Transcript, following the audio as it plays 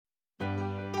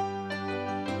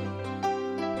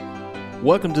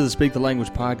Welcome to the Speak the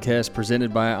Language podcast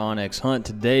presented by Onyx Hunt.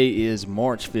 Today is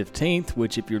March 15th,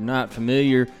 which if you're not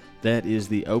familiar, that is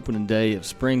the opening day of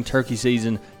spring turkey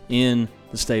season in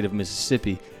the state of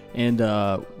Mississippi. And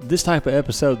this type of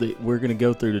episode that we're going to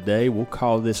go through today, we'll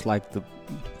call this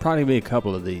probably be a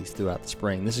couple of these throughout the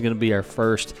spring. This is going to be our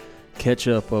first catch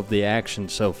up of the action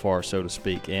so far, so to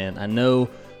speak. And I know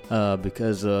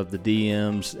because of the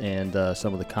DMs and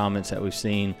some of the comments that we've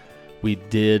seen, we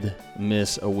did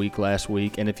miss a week last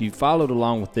week, and if you followed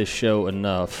along with this show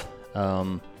enough,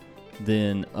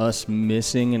 then us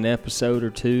missing an episode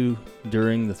or two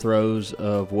during the throes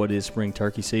of what is spring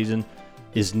turkey season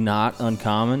is not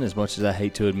uncommon, as much as I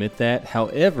hate to admit that.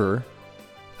 However,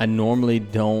 I normally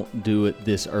don't do it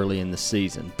this early in the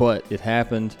season, but it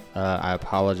happened. I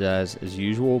apologize as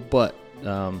usual, but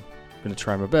I'm going to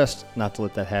try my best not to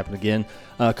let that happen again.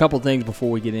 A couple things before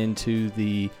we get into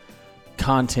the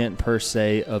content per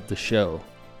se of the show.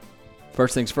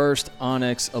 First things first,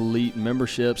 Onyx Elite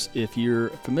memberships. If you're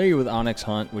familiar with Onyx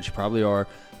Hunt, which you probably are,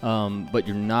 but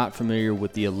you're not familiar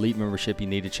with the Elite membership, you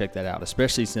need to check that out,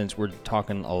 especially since we're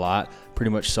talking a lot, pretty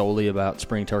much solely about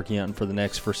spring turkey hunting for the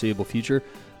next foreseeable future.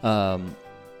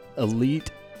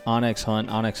 Elite Onyx Hunt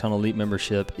Elite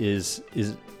membership is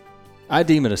I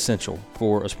deem it essential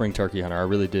for a spring turkey hunter. I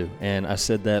really do. And I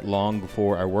said that long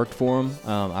before I worked for them.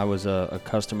 I was a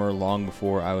customer long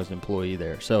before I was an employee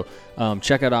there. So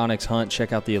check out Onyx Hunt.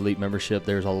 Check out the Elite membership.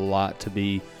 There's a lot to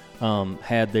be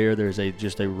had there. There's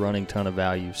just a running ton of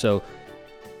value. So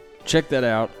check that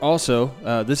out. Also,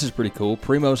 this is pretty cool.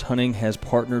 Primos Hunting has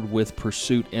partnered with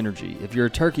Pursuit Energy. If you're a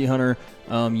turkey hunter,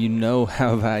 you know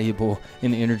how valuable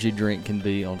an energy drink can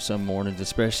be on some mornings,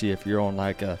 especially if you're on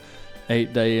like a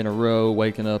 8-day in a row,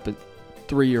 waking up at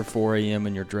 3 or 4 a.m.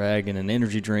 and you're dragging. An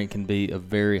energy drink can be of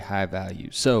very high value.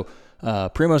 So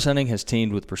Primos Hunting has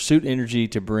teamed with Pursuit Energy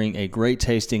to bring a great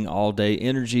tasting all-day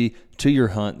energy to your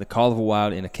hunt. The Call of the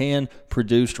Wild in a can,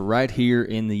 produced right here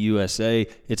in the USA.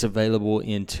 It's available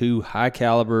in 2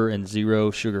 high-caliber and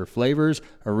zero sugar flavors,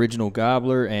 Original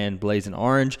Gobbler and Blazing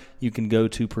Orange. You can go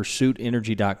to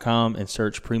pursuitenergy.com and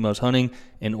search Primos Hunting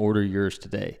and order yours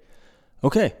today.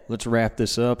 Okay, let's wrap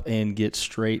this up and get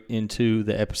straight into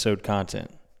the episode content.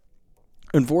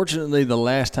 Unfortunately, the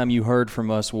last time you heard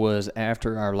from us was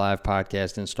after our live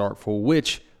podcast in Starkville,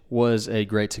 which was a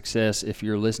great success. If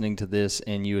you're listening to this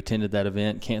and you attended that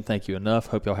event, can't thank you enough.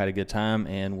 Hope y'all had a good time,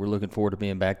 and we're looking forward to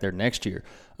being back there next year.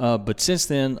 But since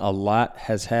then, a lot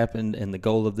has happened, and the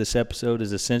goal of this episode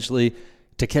is essentially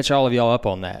to catch all of y'all up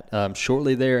on that.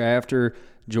 Shortly thereafter,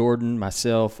 Jordan,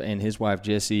 myself, and his wife,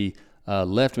 Jessie,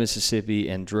 left Mississippi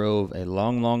and drove a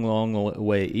long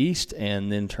way east, and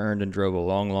then turned and drove a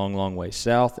long way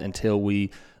south until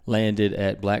we landed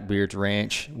at Blackbeard's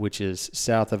Ranch, which is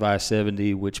south of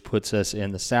I-70, which puts us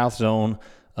in the south zone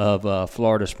of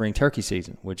Florida spring turkey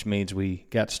season, which means we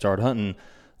got to start hunting a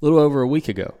little over a week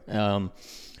ago.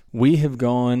 We have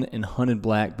gone and hunted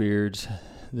Blackbeards.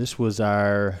 This was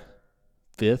our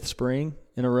 5th spring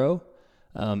in a row.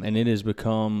 And it has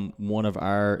become one of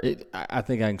I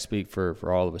think I can speak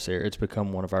for all of us here. It's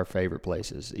become one of our favorite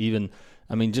places.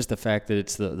 Just the fact that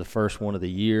it's the first one of the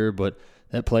year, but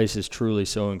that place is truly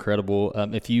so incredible.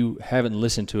 If you haven't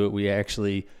listened to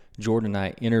it, Jordan and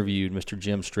I interviewed Mr.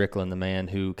 Jim Strickland, the man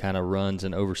who kind of runs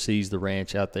and oversees the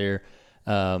ranch out there.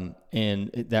 And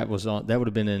that would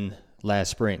have been in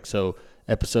last spring. So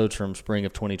episodes from spring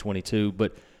of 2022.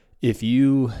 But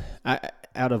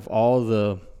out of all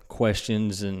the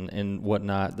questions and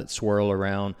whatnot that swirl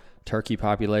around turkey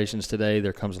populations today,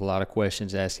 there comes a lot of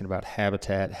questions asking about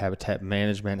habitat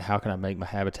management. How can I make my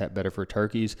habitat better for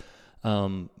turkeys?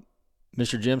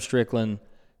 Mr. Jim Strickland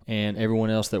and everyone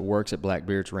else that works at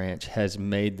Blackbeard's Ranch has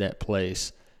made that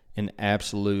place an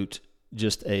absolute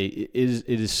it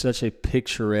is such a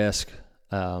picturesque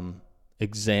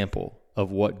example of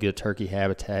what good turkey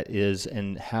habitat is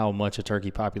and how much a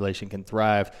turkey population can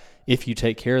thrive if you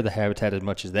take care of the habitat as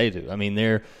much as they do. I mean,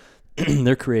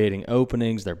 they're creating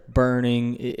openings, they're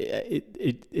burning,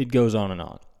 it goes on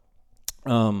and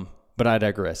on. But I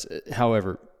digress.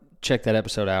 However, check that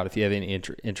episode out if you have any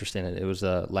interest in it. It was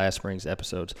last spring's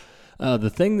episodes. The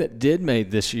thing that did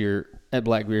make this year at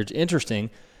Blackbeard's interesting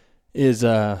is,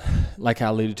 like I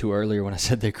alluded to earlier when I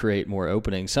said they create more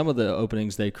openings. Some of the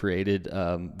openings they created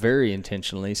very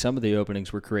intentionally. Some of the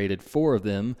openings were created, 4 of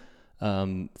them,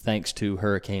 thanks to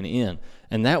Hurricane Ian.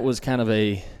 And that was kind of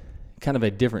a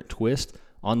different twist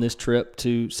on this trip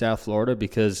to South Florida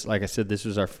because, like I said, this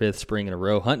was our 5th spring in a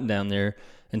row hunting down there.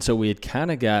 And so we had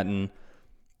kind of gotten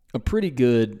a pretty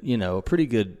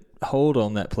good hold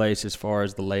on that place as far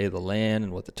as the lay of the land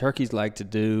and what the turkeys like to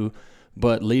do.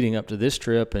 But leading up to this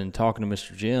trip and talking to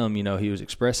Mr. Jim, he was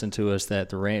expressing to us that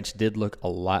the ranch did look a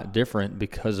lot different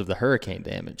because of the hurricane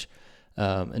damage.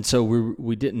 And so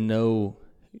we didn't know,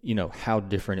 how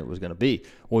different it was going to be.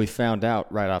 Well, we found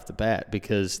out right off the bat,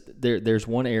 because there's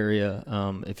one area,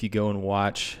 if you go and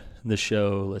watch the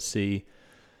show, let's see,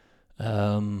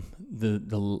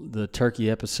 the turkey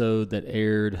episode that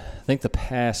aired, I think the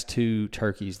past 2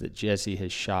 turkeys that Jesse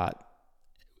has shot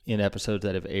in episodes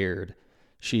that have aired,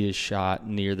 she is shot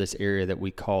near this area that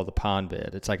we call the pond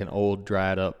bed. It's like an old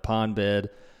dried up pond bed,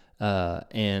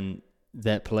 and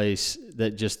that place,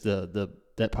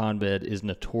 that pond bed is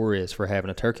notorious for having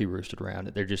a turkey roosted around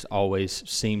it. There just always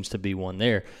seems to be one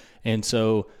there. And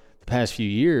so the past few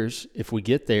years, if we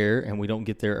get there and we don't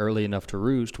get there early enough to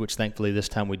roost, which thankfully this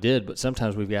time we did, but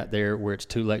sometimes we've got there where it's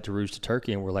too late to roost a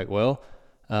turkey and we're like, well,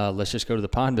 let's just go to the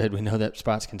pond bed. We know that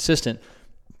spot's consistent.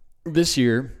 This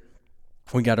year,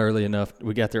 we got there early enough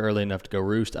to go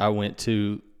roost. I went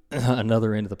to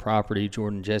another end of the property.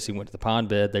 Jordan and Jesse went to the pond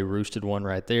bed. They roosted one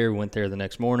right there. We went there the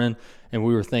next morning, and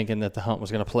we were thinking that the hunt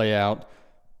was going to play out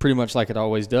pretty much like it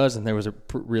always does, and there was a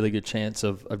really good chance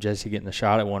of Jesse getting a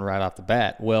shot at one right off the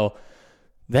bat. Well,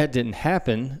 that didn't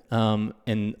happen,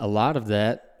 and a lot of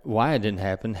that, why it didn't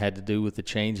happen, had to do with the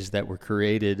changes that were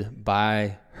created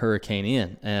by Hurricane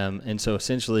Ian. And so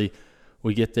essentially,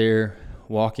 we get there,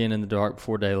 walk in the dark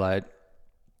before daylight,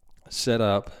 set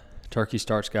up, turkey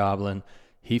starts gobbling,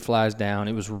 he flies down.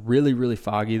 It was really, really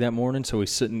foggy that morning, so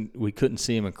we couldn't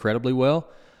see him incredibly well,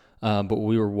 but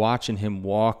we were watching him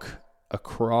walk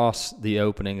across the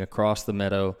opening, across the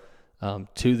meadow,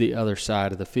 to the other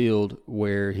side of the field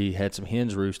where he had some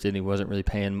hens roosted, and he wasn't really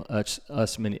paying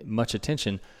much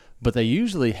attention, but they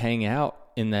usually hang out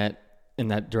in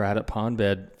that dried up pond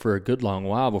bed for a good long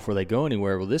while before they go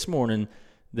anywhere. Well, this morning,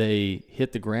 they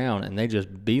hit the ground and they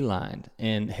just beelined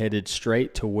and headed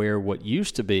straight to where what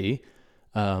used to be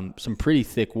some pretty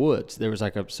thick woods. There was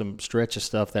like some stretch of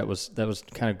stuff that was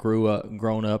kind of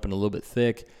grown up and a little bit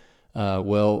thick.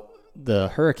 Well, the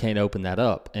hurricane opened that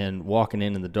up, and walking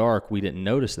in the dark, we didn't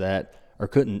notice that, or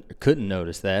couldn't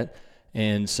notice that,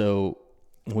 and so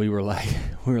we were like,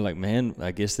 man,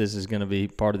 I guess this is going to be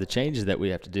part of the changes that we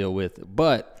have to deal with.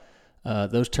 But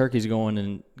those turkeys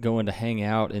going to hang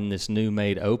out in this new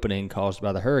made opening caused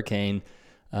by the hurricane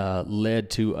led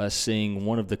to us seeing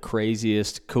one of the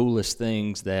craziest, coolest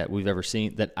things that we've ever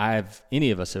seen, that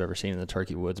any of us have ever seen in the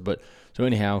turkey woods. But so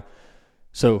anyhow,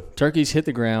 turkeys hit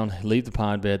the ground, leave the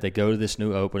pond bed, they go to this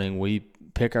new opening. We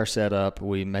pick our setup,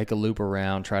 we make a loop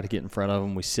around, try to get in front of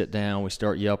him. We sit down, we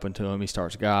start yelping to him. He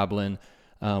starts gobbling.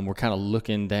 We're kind of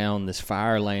looking down this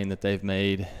fire lane that they've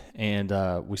made,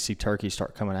 and we see turkeys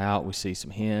start coming out. We see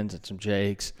some hens and some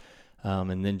jakes,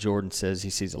 and then Jordan says he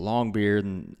sees a longbeard,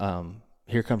 and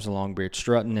here comes the longbeard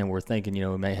strutting, and we're thinking,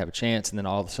 we may have a chance, and then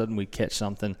all of a sudden we catch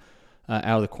something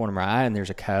out of the corner of my eye, and there's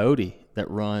a coyote that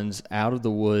runs out of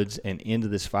the woods and into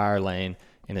this fire lane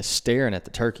and is staring at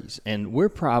the turkeys. And we're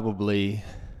probably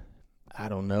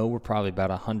about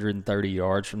 130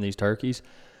 yards from these turkeys.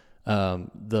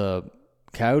 The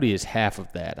coyote is half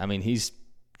of that. I mean, he's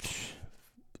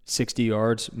 60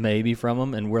 yards maybe from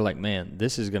him, and we're like, man,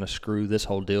 this is going to screw this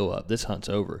whole deal up. This hunt's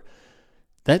over.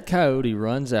 That coyote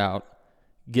runs out,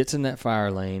 gets in that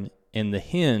fire lane, and the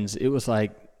hens, it was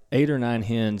like 8 or 9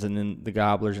 hens and then the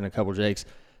gobblers and a couple jakes.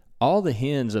 All the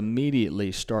hens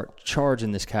immediately start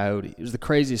charging this coyote. It was the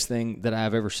craziest thing that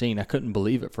I've ever seen. I couldn't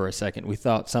believe it for a second. We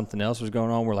thought something else was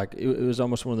going on. We're like, it was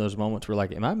almost one of those moments where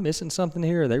like, am I missing something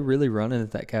here? Are they really running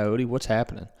at that coyote? What's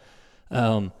happening?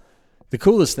 The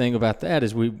coolest thing about that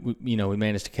is we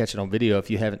managed to catch it on video.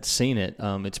 If you haven't seen it,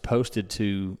 it's posted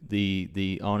to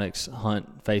the Onyx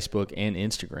Hunt Facebook and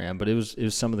Instagram. But it was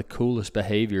some of the coolest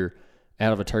behavior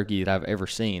out of a turkey that I've ever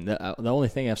seen. The only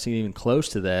thing I've seen even close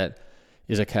to that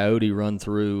is a coyote run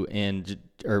through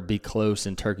or be close,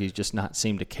 and turkeys just not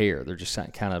seem to care. They're just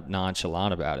kind of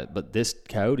nonchalant about it. But this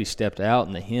coyote stepped out,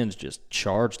 and the hens just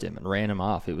charged him and ran him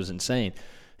off. It was insane.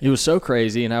 It was so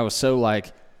crazy, and I was so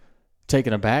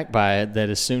taken aback by it that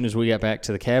as soon as we got back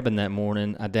to the cabin that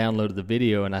morning, I downloaded the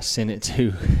video and I sent it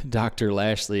to Dr.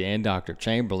 Lashley and Dr.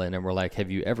 Chamberlain, and we're like,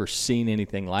 have you ever seen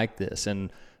anything like this?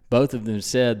 And both of them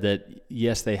said that,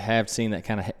 yes, they have seen that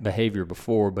kind of behavior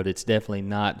before, but it's definitely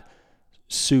not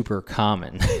super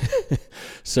common,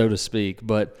 so to speak.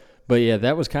 But yeah,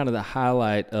 that was kind of the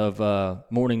highlight of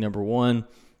morning number one.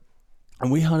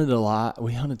 And we hunted a lot.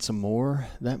 We hunted some more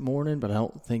that morning, but I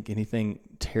don't think anything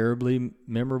terribly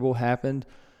memorable happened.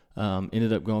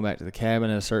 Ended up going back to the cabin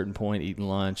at a certain point, eating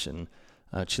lunch and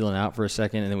chilling out for a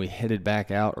second. And then we headed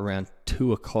back out around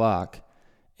 2:00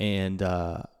 and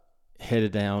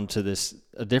headed down to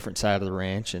a different side of the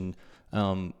ranch. And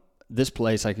This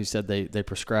place, like you said, they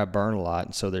prescribe burn a lot,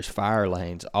 and so there's fire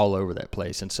lanes all over that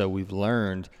place. And so we've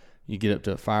learned, you get up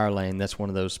to a fire lane, that's one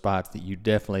of those spots that you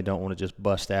definitely don't want to just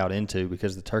bust out into,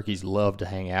 because the turkeys love to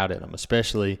hang out in them,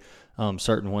 especially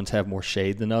certain ones have more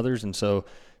shade than others. And so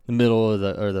the middle of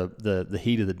the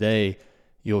heat of the day,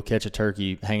 you'll catch a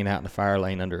turkey hanging out in the fire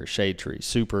lane under a shade tree.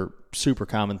 Super, super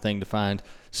common thing to find.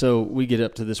 So we get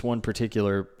up to this one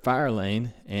particular fire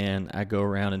lane, and I go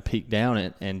around and peek down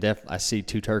it, and I see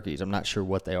 2 turkeys. I'm not sure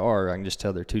what they are. I can just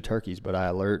tell they're 2 turkeys, but I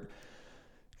alert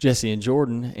Jesse and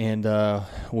Jordan, and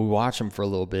we watch them for a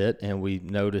little bit, and we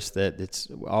notice that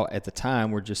at the time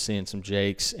we're just seeing some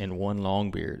jakes and 1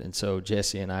 longbeard. And so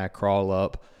Jesse and I crawl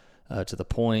up to the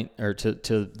point, or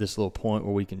to this little point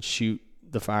where we can shoot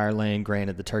the fire lane.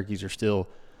 Granted, the turkeys are still,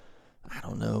 I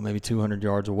don't know, maybe 200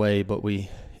 yards away, but we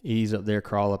ease up there,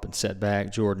 crawl up and set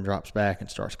back. Jordan drops back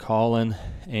and starts calling.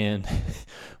 And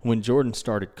when Jordan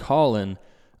started calling,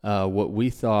 what we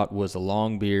thought was a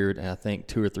longbeard and I think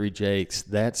 2 or 3 jakes,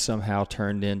 that somehow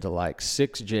turned into like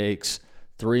 6 jakes,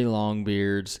 3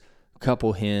 longbeards, a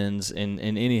couple hens, and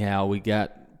anyhow we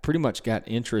pretty much got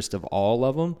interest of all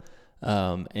of them.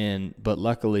 But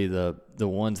luckily the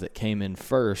ones that came in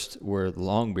first were the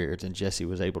longbeards, and Jessie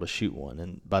was able to shoot one.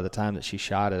 And by the time that she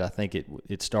shot it, I think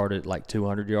it started at like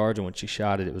 200 yards, and when she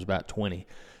shot it, it was about 20.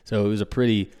 So it was a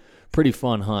pretty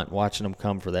fun hunt watching them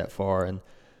come for that far. And,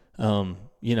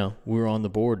 we were on the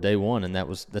board day 1, and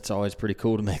that's always pretty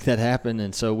cool to make that happen.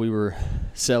 And so we were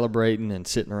celebrating and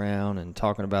sitting around and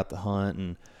talking about the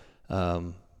hunt,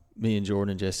 and, me and Jordan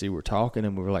and Jessie were talking,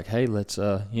 and we were like, hey, let's,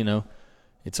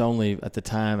 it's only at the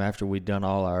time after we'd done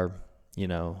all our,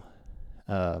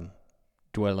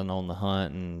 dwelling on the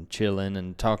hunt and chilling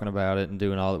and talking about it and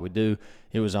doing all that we do,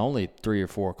 it was only 3 or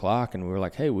 4 o'clock, and we were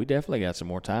like, hey, we definitely got some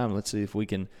more time. Let's see if we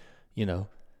can,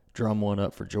 drum one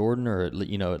up for Jordan, or, at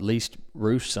least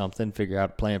roost something, figure out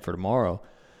a plan for tomorrow.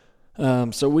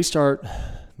 So we start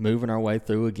moving our way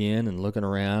through again and looking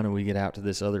around, and we get out to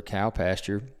this other cow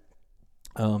pasture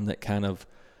that kind of,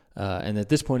 and at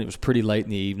this point it was pretty late in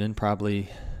the evening, probably,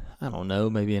 I don't know,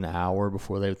 maybe an hour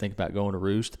before they would think about going to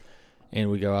roost. And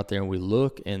we go out there and we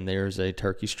look, and there's a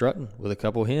turkey strutting with a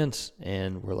couple hens.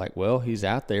 And we're like, well, he's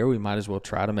out there. We might as well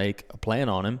try to make a plan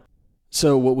on him.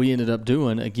 So what we ended up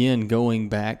doing, again, going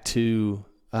back to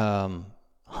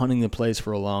hunting the place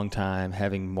for a long time,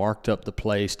 having marked up the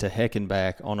place to heck and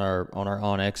back on our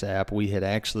OnX app, we had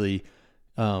actually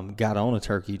got on a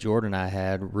turkey Jordan and I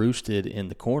had roosted in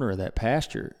the corner of that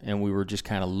pasture, and we were just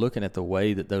kind of looking at the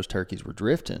way that those turkeys were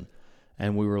drifting,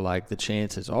 and we were like, the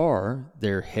chances are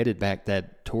they're headed back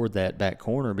toward that back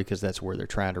corner, because that's where they're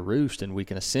trying to roost. And we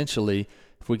can essentially,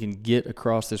 if we can get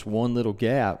across this one little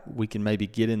gap, we can maybe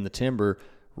get in the timber,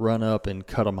 run up and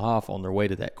cut them off on their way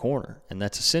to that corner. And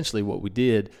that's essentially what we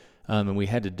did, and we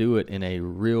had to do it in a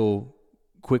real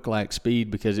quick like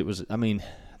speed, because it was, I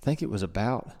think it was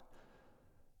about,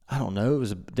 I don't know, it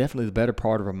was definitely the better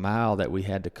part of a mile that we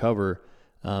had to cover,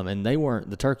 and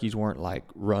the turkeys weren't like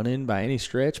running by any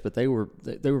stretch, but they were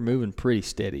moving pretty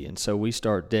steady. And so we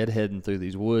start deadheading through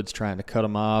these woods trying to cut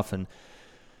them off. And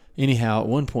anyhow, at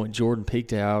one point Jordan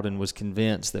peeked out and was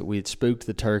convinced that we had spooked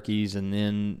the turkeys, and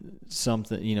then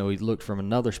something, he looked from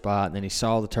another spot, and then he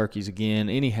saw the turkeys again.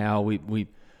 Anyhow,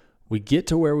 we get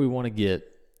to where we want to get.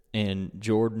 And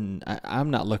Jordan, I'm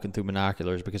not looking through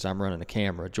binoculars because I'm running a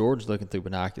camera. Jordan's looking through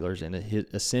binoculars, and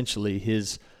essentially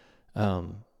his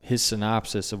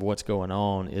synopsis of what's going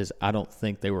on is, I don't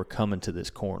think they were coming to this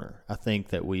corner. I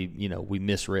think that we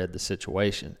misread the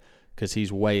situation, because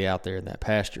he's way out there in that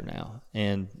pasture now.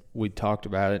 And we talked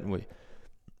about it, and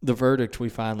the verdict we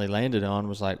finally landed on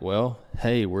was like, well,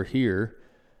 hey, we're here,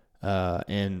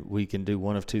 and we can do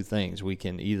one of 2 things. We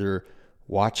can either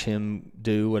watch him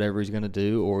do whatever he's going to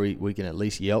do, or we can at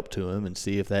least yelp to him and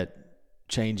see if that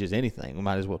changes anything. We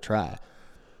might as well try.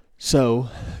 So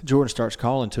Jordan starts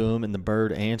calling to him, and the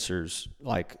bird answers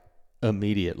like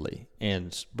immediately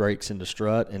and breaks into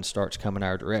strut and starts coming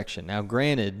our direction. Now,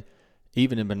 granted,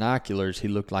 even in binoculars, he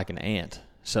looked like an ant.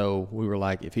 So we were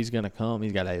like, if he's going to come,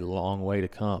 he's got a long way to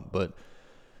come. But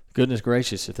goodness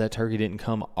gracious, if that turkey didn't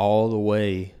come all the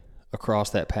way across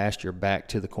that pasture back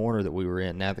to the corner that we were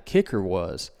in. Now, the kicker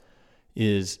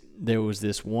is there was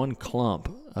this one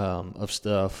clump of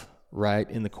stuff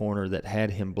right in the corner that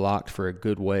had him blocked for a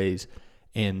good ways,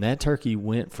 and that turkey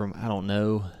went from, I don't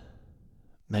know,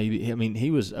 he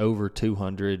was over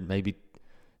 200, maybe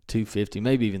 250,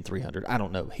 maybe even 300. I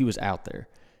don't know. He was out there,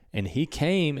 and he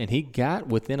came and he got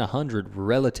within 100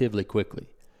 relatively quickly,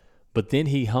 but then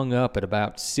he hung up at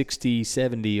about 60,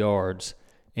 70 yards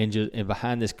and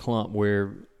behind this clump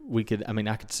where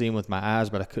I could see him with my eyes,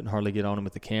 but I couldn't hardly get on him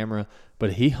with the camera.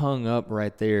 But he hung up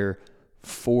right there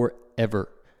forever.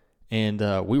 And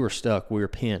we were stuck. We were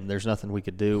pinned. There's nothing we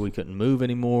could do. We couldn't move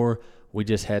anymore. We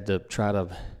just had to try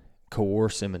to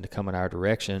coerce him into coming our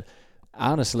direction.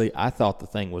 Honestly, I thought the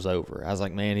thing was over. I was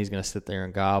like, man, he's going to sit there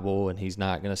and gobble, and he's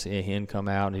not going to see a hen come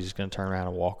out, and he's just going to turn around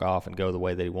and walk off and go the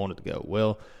way that he wanted to go.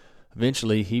 Well,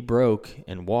 eventually he broke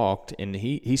and walked, and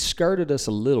he skirted us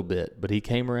a little bit, but he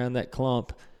came around that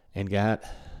clump and got,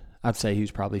 I'd say he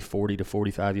was probably 40 to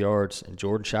 45 yards, and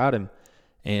Jordan shot him.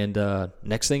 And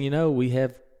next thing you know, we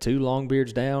have 2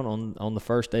 longbeards down on the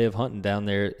first day of hunting down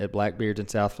there at Blackbeards in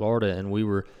South Florida, and we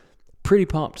were pretty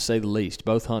pumped, to say the least.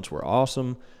 Both hunts were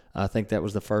awesome. I think that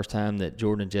was the first time that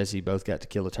Jordan and Jesse both got to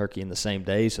kill a turkey in the same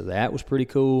day, so that was pretty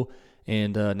cool.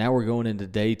 And now we're going into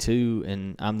day 2,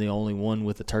 and I'm the only one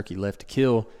with a turkey left to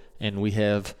kill. And we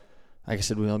have, like I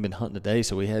said, we've only been hunting a day,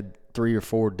 so we had 3 or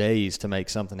 4 days to make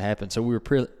something happen. So we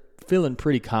were feeling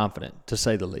pretty confident, to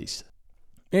say the least.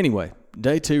 Anyway,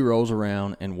 day 2 rolls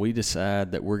around, and we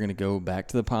decide that we're going to go back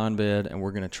to the pond bed, and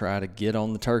we're going to try to get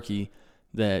on the turkey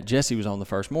that Jesse was on the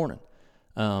first morning.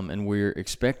 And we're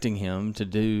expecting him to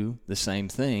do the same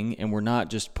thing, and we're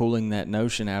not just pulling that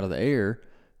notion out of the air.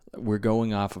 We're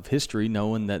going off of history,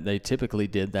 knowing that they typically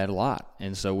did that a lot.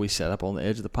 And so we set up on the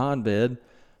edge of the pond bed,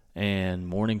 and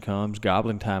morning comes,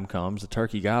 gobbling time comes, the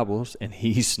turkey gobbles, and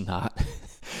he's not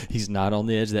he's not on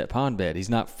the edge of that pond bed. He's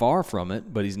not far from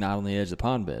it, but he's not on the edge of the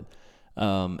pond bed.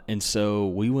 And so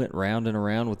we went round and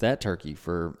around with that turkey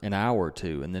for an hour or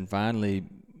 2, and then finally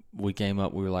we came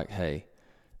up, we were like, hey,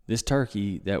 this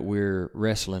turkey that we're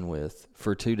wrestling with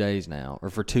for 2 days now, or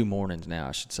for 2 mornings now,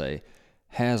 I should say,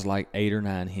 has like 8 or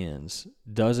 9 hens,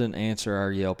 doesn't answer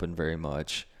our yelping very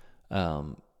much.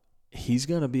 He's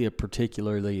going to be a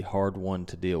particularly hard one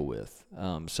to deal with.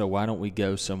 So why don't we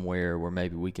go somewhere where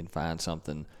maybe we can find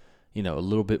something, a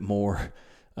little bit more,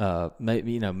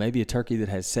 maybe a turkey that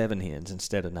has 7 hens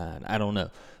instead of 9. I don't know.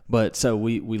 But so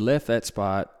we left that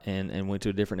spot and went to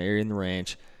a different area in the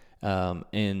ranch.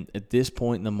 And at this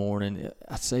point in the morning,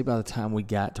 I'd say by the time we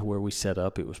got to where we set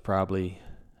up, it was probably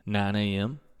 9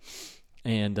 a.m.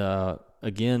 And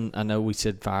again, I know we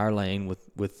said fire lane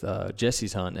with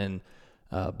Jesse's hunt, and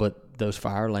but those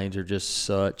fire lanes are just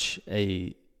such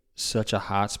a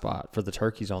hot spot for the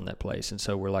turkeys on that place. And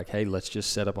so we're like, hey, let's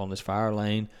just set up on this fire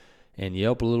lane and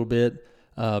yelp a little bit.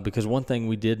 Because one thing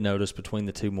we did notice between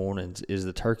the 2 mornings is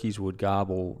the turkeys would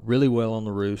gobble really well on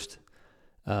the roost.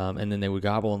 And then they would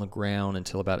gobble on the ground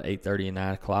until about 8:30 and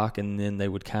 9 o'clock, and then they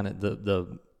would kind of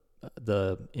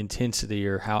the intensity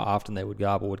or how often they would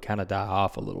gobble would kind of die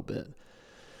off a little bit.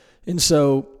 And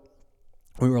so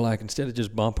we were like, instead of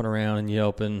just bumping around and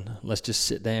yelping, let's just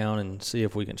sit down and see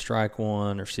if we can strike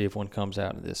one or see if one comes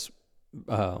out of this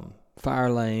fire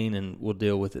lane, and we'll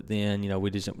deal with it then. We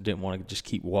just didn't want to just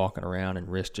keep walking around and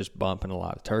risk just bumping a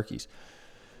lot of turkeys.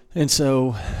 And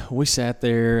so we sat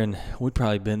there, and we'd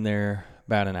probably been there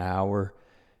about an hour,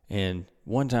 and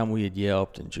one time we had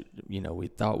yelped, and we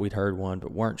thought we'd heard one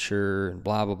but weren't sure, and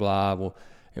blah blah blah. Well,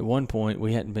 at one point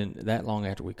we hadn't been that long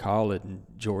after we called it, and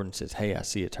Jordan says, hey, I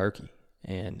see a turkey.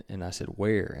 And I said,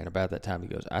 where? And about that time he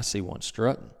goes, I see one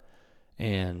strutting.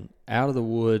 And out of the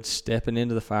woods, stepping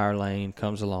into the fire lane,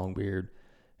 comes a longbeard,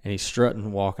 and he's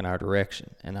strutting, walking our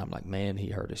direction. And I'm like, man,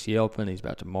 he heard us yelping, he's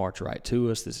about to march right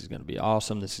to us, this is going to be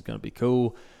awesome, this is going to be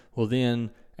cool. Well, then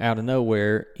out of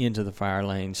nowhere, into the fire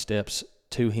lane steps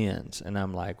 2 hens. And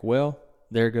I'm like, well,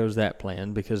 there goes that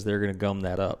plan, because they're going to gum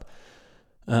that up.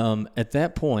 At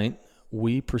that point,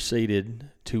 we proceeded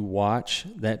to watch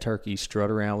that turkey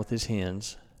strut around with his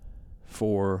hens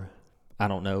for, I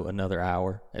don't know, another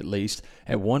hour at least.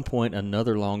 At one point,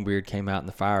 another longbeard came out in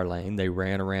the fire lane. They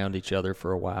ran around each other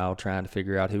for a while, trying to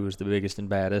figure out who was the biggest and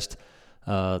baddest.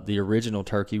 The original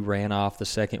turkey ran off the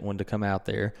second one to come out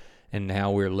there. And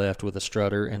now we're left with a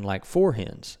strutter and like 4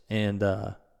 hens. And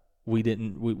we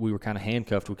were kind of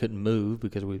handcuffed. We couldn't move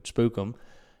because we'd spook them.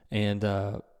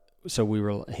 And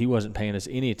so he wasn't paying us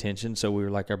any attention. So we were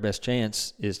like, our best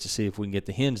chance is to see if we can get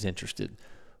the hens interested,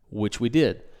 which we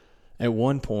did. At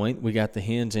one point, we got the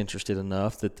hens interested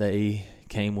enough that they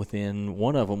came within,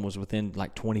 one of them was within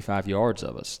like 25 yards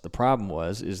of us. The problem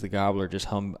is the gobbler just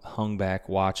hung back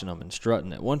watching them and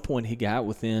strutting. At one point, he got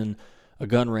within a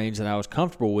gun range that I was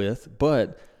comfortable with,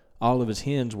 but all of his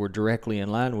hens were directly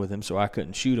in line with him, so I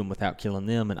couldn't shoot him without killing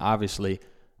them, and obviously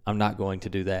I'm not going to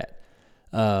do that.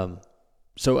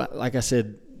 So like I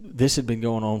said, this had been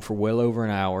going on for well over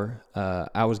an hour.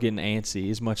 I was getting antsy.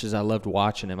 As much as I loved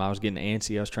watching him, I was getting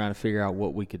antsy. I was trying to figure out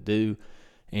what we could do.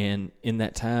 And in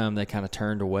that time, they kind of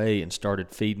turned away and started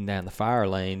feeding down the fire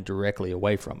lane directly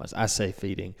away from us. I say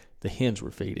feeding. The hens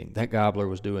were feeding. That gobbler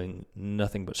was doing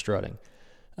nothing but strutting.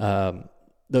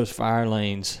 Those fire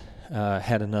lanes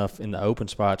had enough in the open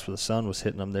spots where the sun was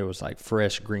hitting them. There was like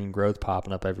fresh green growth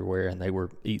popping up everywhere, and they were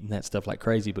eating that stuff like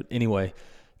crazy. But anyway,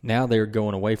 now they're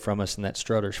going away from us, and that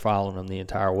strutter's following them the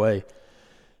entire way.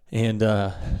 And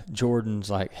Jordan's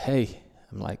like, hey.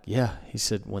 I'm like, yeah. He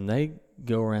said, when they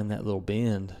go around that little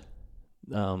bend,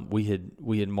 we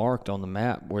had marked on the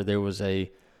map where there was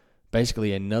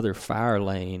basically another fire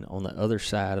lane on the other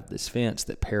side of this fence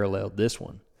that paralleled this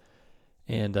one.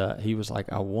 And he was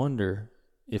like, I wonder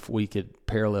if we could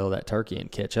parallel that turkey and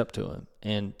catch up to him.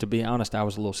 And to be honest, I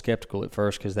was a little skeptical at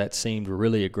first because that seemed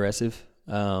really aggressive.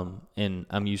 And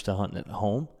I'm used to hunting at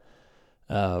home,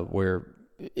 where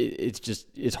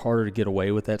it's harder to get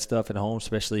away with that stuff at home,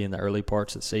 especially in the early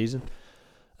parts of the season.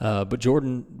 But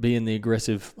Jordan, being the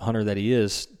aggressive hunter that he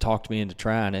is, talked me into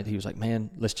trying it. He was like,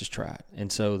 man, let's just try it.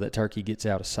 And so that turkey gets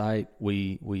out of sight.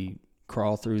 We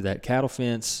crawl through that cattle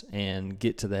fence and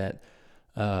get to that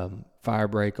fire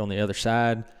break on the other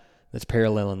side that's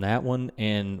paralleling that one.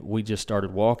 And we just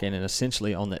started walking. And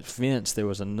essentially on that fence, there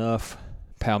was enough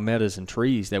palmettos and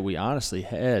trees that we honestly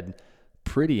had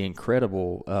pretty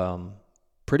incredible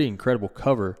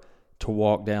cover to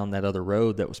walk down that other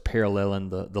road that was paralleling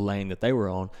the lane that they were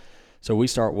on. So we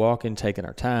start walking, taking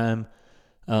our time,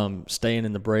 staying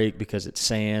in the break because it's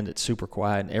sand, it's super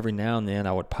quiet. And every now and then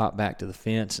I would pop back to the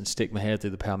fence and stick my head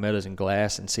through the palmettos and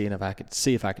glass and see if I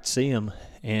could see them.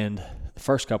 And the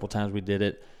first couple times we did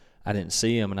it, I didn't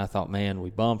see them, and I thought, man,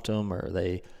 we bumped them or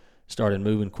they started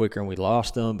moving quicker and we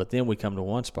lost them. But then we come to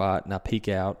one spot and I peek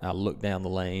out and I look down the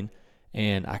lane,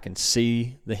 and I can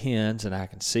see the hens and I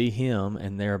can see him,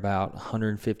 and they're about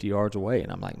 150 yards away.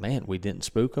 And I'm like, man, we didn't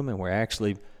spook them, and we're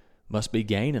actually must be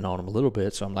gaining on them a little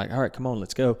bit. So I'm like, all right, come on,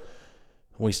 let's go.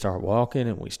 We start walking,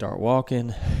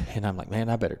 and I'm like, man,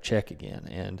 I better check again.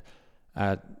 And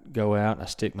I go out and I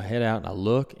stick my head out and I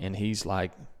look, and he's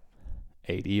like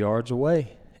 80 yards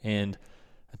away. And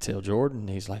I tell Jordan,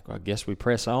 he's like, well, I guess we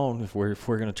press on. If we're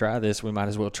going to try this, we might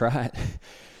as well try it.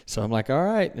 So I'm like, all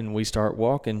right. And we start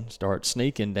walking, start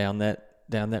sneaking down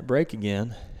that break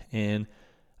again. And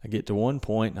I get to one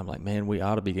point and I'm like, man, we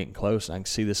ought to be getting close. I can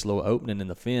see this little opening in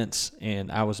the fence.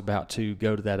 And I was about to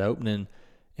go to that opening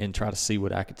and try to see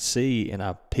what I could see. And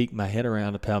I peek my head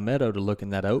around the palmetto to look in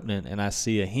that opening, and I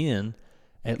see a hen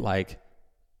at like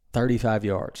 35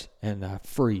 yards, and I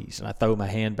freeze, and I throw my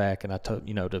hand back, and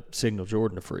to signal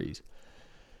Jordan to freeze.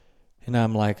 And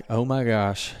I'm like, oh my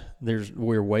gosh,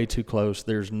 we're way too close.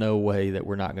 There's no way that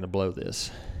we're not going to blow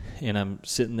this. And I'm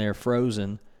sitting there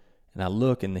frozen, and I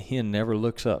look, and the hen never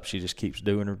looks up. She just keeps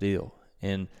doing her deal.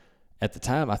 And at the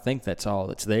time, I think that's all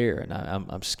that's there. And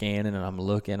I'm scanning, and I'm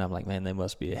looking. I'm like, man, they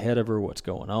must be ahead of her. What's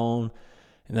going on?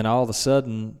 And then all of a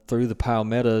sudden, through the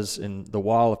palmettos and the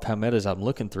wall of palmettos I'm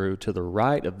looking through, to the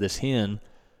right of this hen,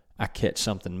 I catch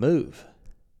something move.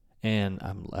 And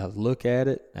I look at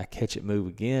it, I catch it move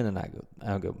again, and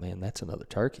I go, man, that's another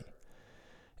turkey.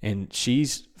 And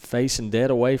she's facing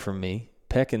dead away from me,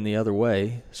 pecking the other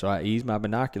way. So I ease my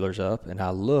binoculars up, and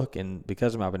I look, and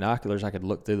because of my binoculars, I could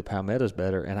look through the palmettos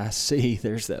better, and I see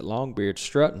there's that longbeard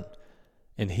strutting,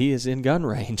 and he is in gun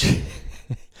range.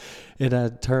 And I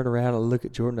turn around and look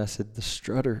at Jordan. I said, the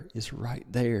strutter is right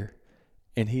there,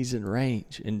 and he's in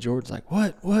range. And Jordan's like,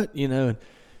 what? And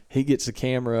he gets the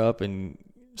camera up and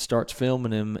starts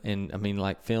filming him,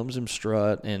 and films him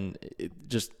strut, and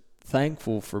just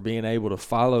thankful for being able to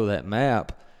follow that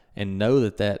map and know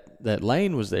that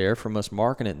lane was there from us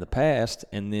marking it in the past,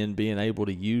 and then being able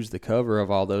to use the cover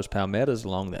of all those palmettos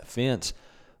along that fence.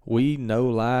 We, no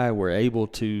lie, were able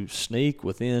to sneak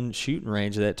within shooting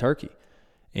range of that turkey.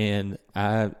 And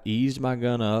I eased my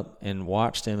gun up and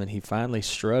watched him, and he finally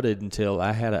strutted until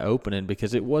I had an opening,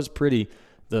 because it was pretty,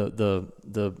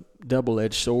 the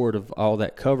double-edged sword of all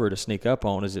that cover to sneak up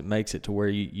on is it makes it to where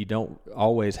you don't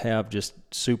always have just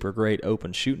super great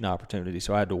open shooting opportunity.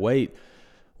 So I had to wait.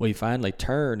 Well, he finally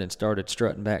turned and started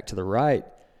strutting back to the right,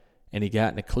 and he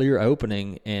got in a clear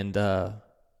opening, and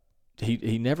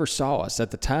he never saw us. At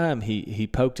the time, he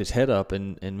poked his head up,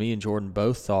 and me and Jordan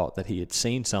both thought that he had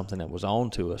seen something that was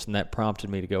on to us, and that prompted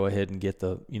me to go ahead and get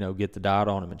the dot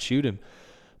on him and shoot him.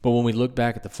 But when we looked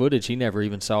back at the footage, he never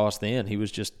even saw us then. He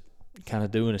was just kind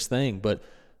of doing his thing. But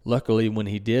luckily, when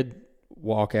he did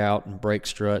walk out and break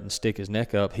strut and stick his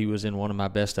neck up, he was in one of my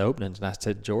best openings. And I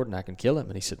said, Jordan, I can kill him.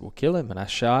 And he said, well, kill him. And I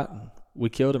shot, and we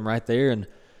killed him right there. And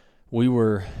we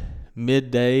were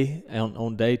midday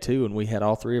on day 2, and we had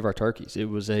all 3 of our turkeys. It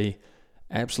was a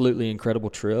absolutely incredible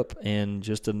trip, and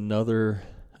just another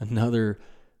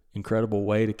incredible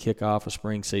way to kick off a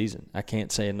spring season. I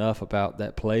can't say enough about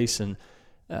that place. And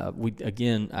I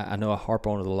know I harp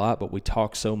on it a lot, but we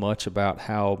talk so much about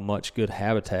how much good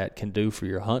habitat can do for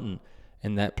your hunting,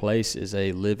 and that place is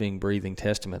a living, breathing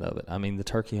testament of it. I mean, the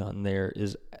turkey hunting there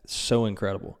is so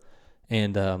incredible.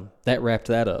 And that wrapped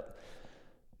that up.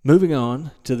 Moving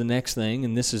on to the next thing,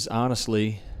 and this was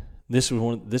arguably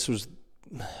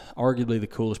the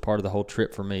coolest part of the whole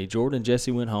trip for me. Jordan and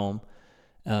Jesse went home,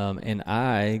 and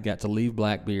I got to leave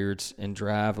Blackbeard's and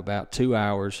drive about 2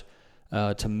 hours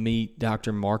to meet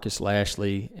Dr. Marcus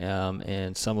Lashley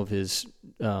and some of his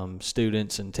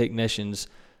students and technicians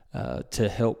to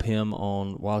help him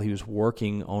while he was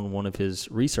working on one of his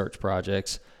research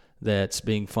projects that's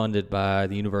being funded by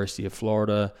the University of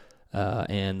Florida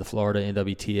and the Florida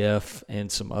NWTF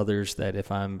and some others that,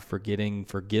 if I'm forgetting,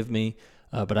 forgive me.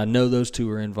 But I know those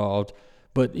two are involved.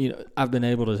 But I've been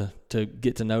able to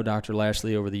get to know Dr.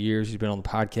 Lashley over the years. He's been on the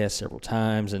podcast several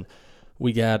times, and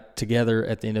we got together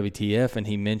at the NWTF, and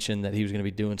he mentioned that he was going to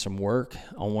be doing some work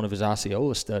on one of his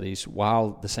osceola studies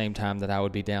while the same time that I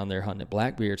would be down there hunting at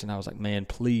Blackbeard's. And I was like, man,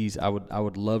 please, I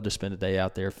would love to spend a day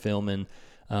out there filming.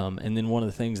 And then one of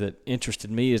the things that interested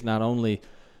me is not only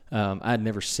I'd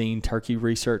never seen turkey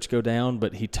research go down,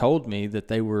 but he told me that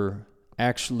they were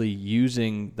actually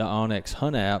using the onX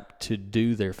Hunt app to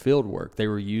do their field work. They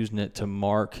were using it to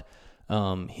mark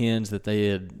hens that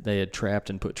they had trapped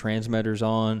and put transmitters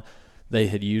on. They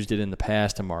had used it in the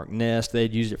past to mark nests. They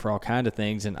had used it for all kinds of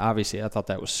things, and obviously I thought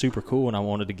that was super cool, and I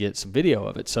wanted to get some video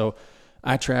of it. So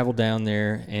I traveled down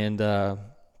there and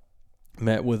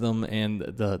met with them, and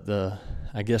the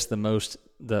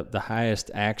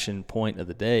highest action point of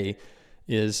the day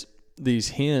is these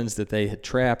hens that they had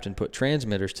trapped and put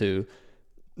transmitters to.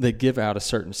 They give out a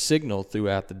certain signal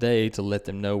throughout the day to let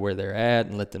them know where they're at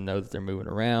and let them know that they're moving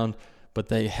around. But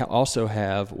they also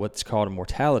have what's called a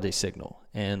mortality signal.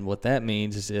 And what that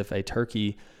means is if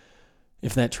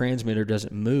that transmitter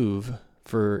doesn't move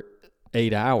for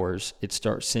 8 hours, it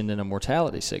starts sending a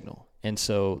mortality signal. And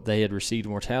so they had received a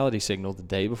mortality signal the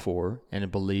day before and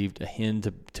had believed a hen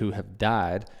to have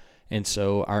died. And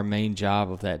so our main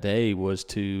job of that day was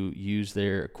to use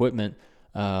their equipment,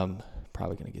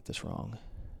 probably going to get this wrong,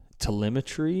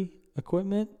 telemetry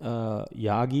equipment,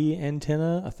 Yagi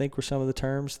antenna, I think were some of the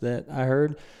terms that I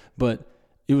heard, but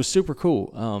it was super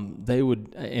cool. And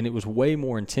it was way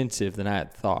more intensive than I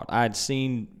had thought. I had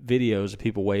seen videos of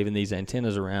people waving these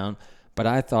antennas around, but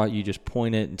I thought you just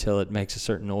point it until it makes a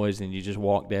certain noise and you just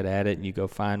walk dead at it and you go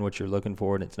find what you're looking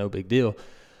for and it's no big deal.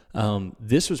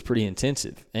 This was pretty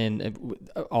intensive. And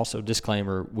also,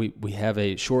 disclaimer, we have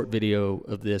a short video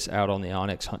of this out on the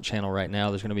onX Hunt channel right now.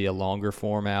 There's going to be a longer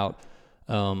form out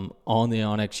on the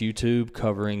onX YouTube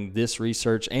covering this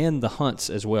research and the hunts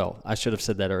as well. I should have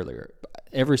said that earlier.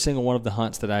 Every single one of the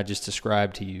hunts that I just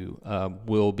described to you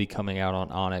will be coming out on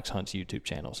onX Hunt's YouTube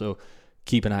channel. So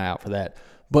keep an eye out for that.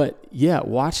 But yeah,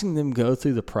 watching them go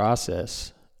through the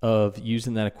process of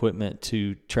using that equipment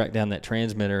to track down that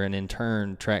transmitter and in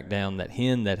turn track down that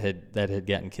hen that had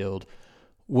gotten killed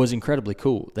was incredibly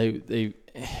cool. I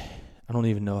don't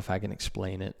even know if I can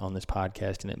explain it on this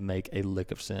podcast and it make a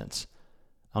lick of sense.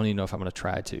 I don't even know if I'm going to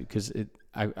try to, because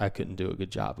I couldn't do a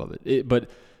good job of it. But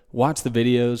watch the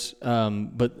videos.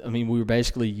 But I mean, we were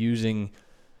basically using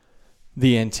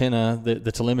the antenna,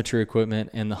 the telemetry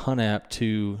equipment, and the hunt app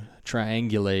to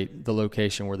triangulate the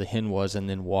location where the hen was and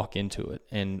then walk into it.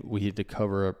 And we had to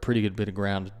cover a pretty good bit of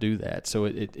ground to do that. So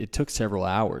it took several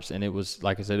hours, and it was,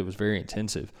 like I said, it was very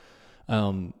intensive.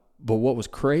 But what was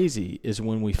crazy is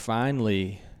when we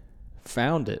finally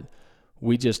found it,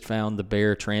 we just found the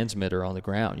bare transmitter on the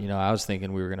ground. I was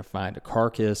thinking we were going to find a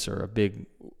carcass or a big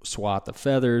swath of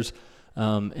feathers.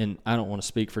 And I don't want to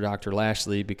speak for Dr.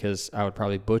 Lashley because I would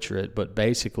probably butcher it, but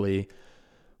basically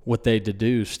what they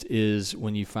deduced is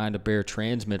when you find a bare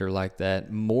transmitter like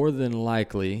that, more than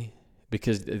likely,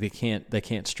 because they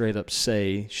can't straight up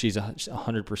say she's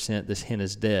 100% this hen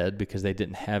is dead because they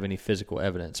didn't have any physical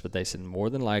evidence, but they said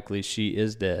more than likely she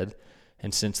is dead.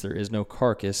 And since there is no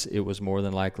carcass, it was more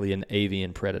than likely an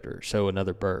avian predator. So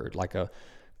another bird, like a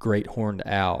great horned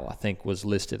owl, I think was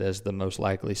listed as the most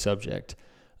likely subject.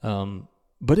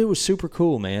 But it was super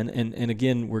cool, man. And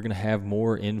again, we're going to have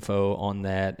more info on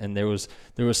that. And there was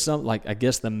some, like, I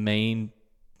guess the main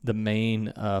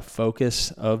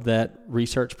focus of that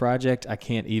research project, I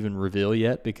can't even reveal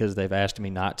yet because they've asked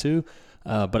me not to.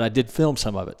 But I did film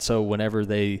some of it. So whenever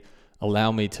they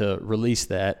allow me to release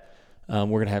that, we're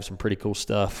going to have some pretty cool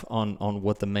stuff on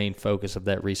what the main focus of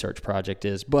that research project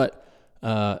is. But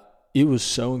it was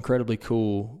so incredibly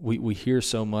cool. We hear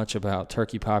so much about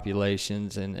turkey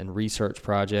populations and research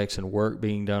projects and work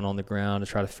being done on the ground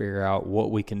to try to figure out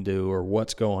what we can do or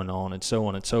what's going on and so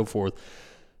on and so forth.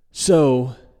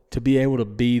 So to be able to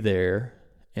be there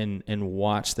and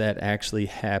watch that actually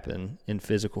happen in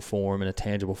physical form, in a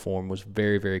tangible form, was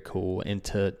very, very cool. And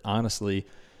to honestly,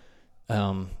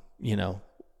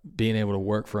 being able to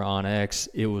work for OnX,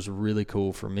 it was really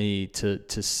cool for me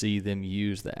to see them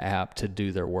use the app to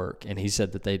do their work. And he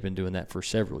said that they'd been doing that for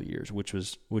several years, which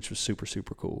was super,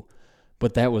 super cool.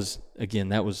 But that was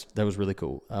really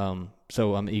cool.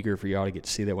 So I'm eager for y'all to get to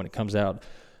see that when it comes out.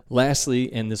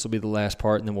 Lastly, and this will be the last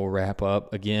part, and then we'll wrap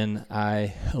up. Again,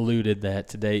 I alluded that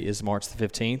today is March the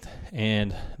 15th,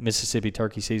 and Mississippi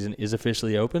turkey season is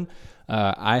officially open.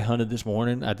 I hunted this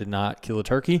morning. I did not kill a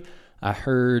turkey. I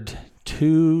heard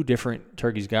 2 different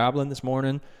turkeys gobbling this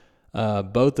morning,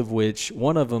 both of which,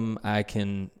 one of them I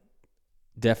can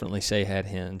definitely say had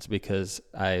hens because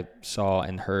I saw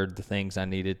and heard the things I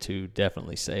needed to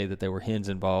definitely say that there were hens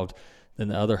involved. Then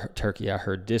the other turkey I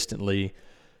heard distantly,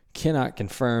 cannot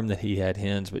confirm that he had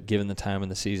hens, but given the time of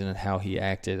the season and how he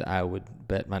acted, I would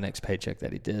bet my next paycheck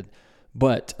that he did.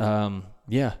 But,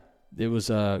 it was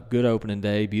a good opening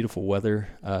day, beautiful weather.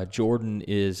 Jordan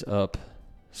is up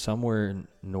somewhere in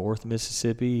North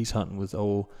Mississippi. He's hunting with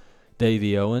old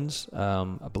Davey Owens.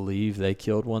 I believe they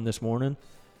killed one this morning.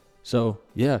 So,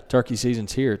 turkey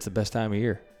season's here. It's the best time of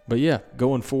year. But,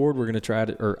 going forward, I'm going to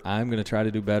try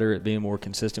to do better at being more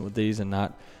consistent with these and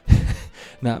not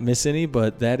miss any.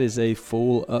 But that is a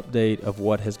full update of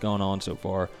what has gone on so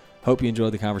far. Hope you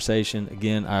enjoyed the conversation.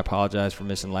 Again, I apologize for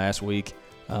missing last week.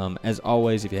 As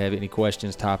always, if you have any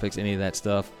questions, topics, any of that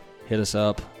stuff, hit us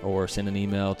up or send an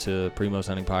email to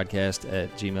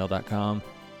primosHuntingPodcast@gmail.com.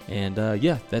 And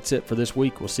that's it for this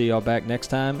week. We'll see y'all back next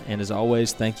time. And as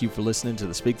always, thank you for listening to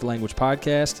the Speak the Language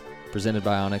podcast presented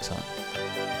by OnX Hunt.